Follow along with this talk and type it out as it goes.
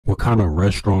kind of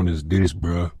restaurant is this,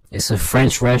 bruh? It's a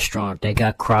French restaurant. They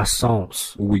got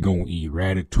croissants. What we gonna eat?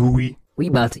 Ratatouille? We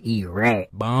about to eat rat.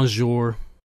 Bonjour.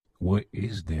 What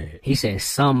is that? He said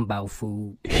something about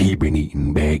food. He been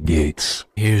eating baguettes.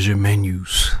 Here's your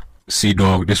menus. See,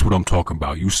 dog, this what I'm talking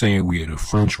about. You saying we at a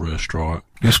French restaurant.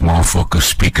 This motherfucker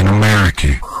speaking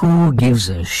American. Who gives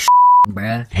a shit,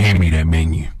 bruh? Hand me that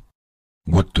menu.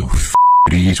 What the f***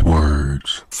 are these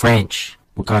words? French.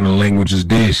 What kind of language is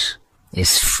this?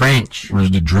 It's French.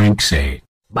 Where's the drinks at?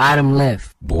 Bottom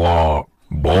left. Bois.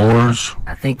 Bars?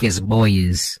 I think it's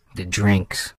boys, the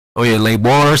drinks. Oh yeah, les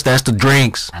bars, that's the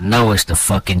drinks. I know it's the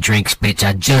fucking drinks, bitch.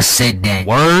 I just said that.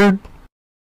 Word?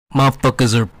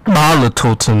 Motherfuckers are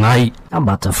volatile tonight. I'm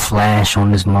about to flash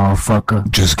on this motherfucker.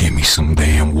 Just give me some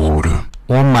damn water.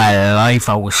 On my life,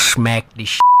 I will smack the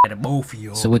shit out of both of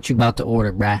y'all. So what you about to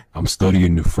order, bruh? I'm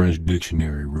studying the French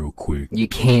dictionary real quick. You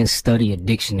can't study a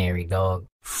dictionary, dog.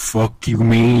 Fuck you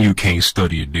mean you can't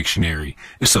study a dictionary?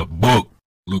 It's a book.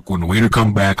 Look, when the waiter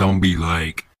come back, I'm gonna be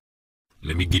like,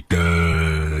 let me get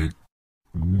the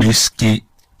biscuit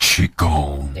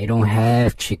chicken. They don't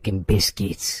have chicken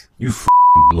biscuits. You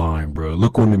f***ing blind, bro.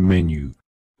 Look on the menu.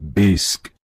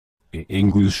 Bisque. In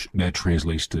English, that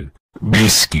translates to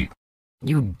biscuit.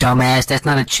 You dumbass, that's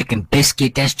not a chicken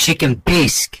biscuit, that's chicken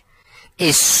bisque.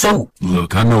 It's soup.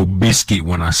 Look, I know biscuit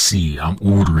when I see it. I'm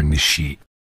ordering this shit.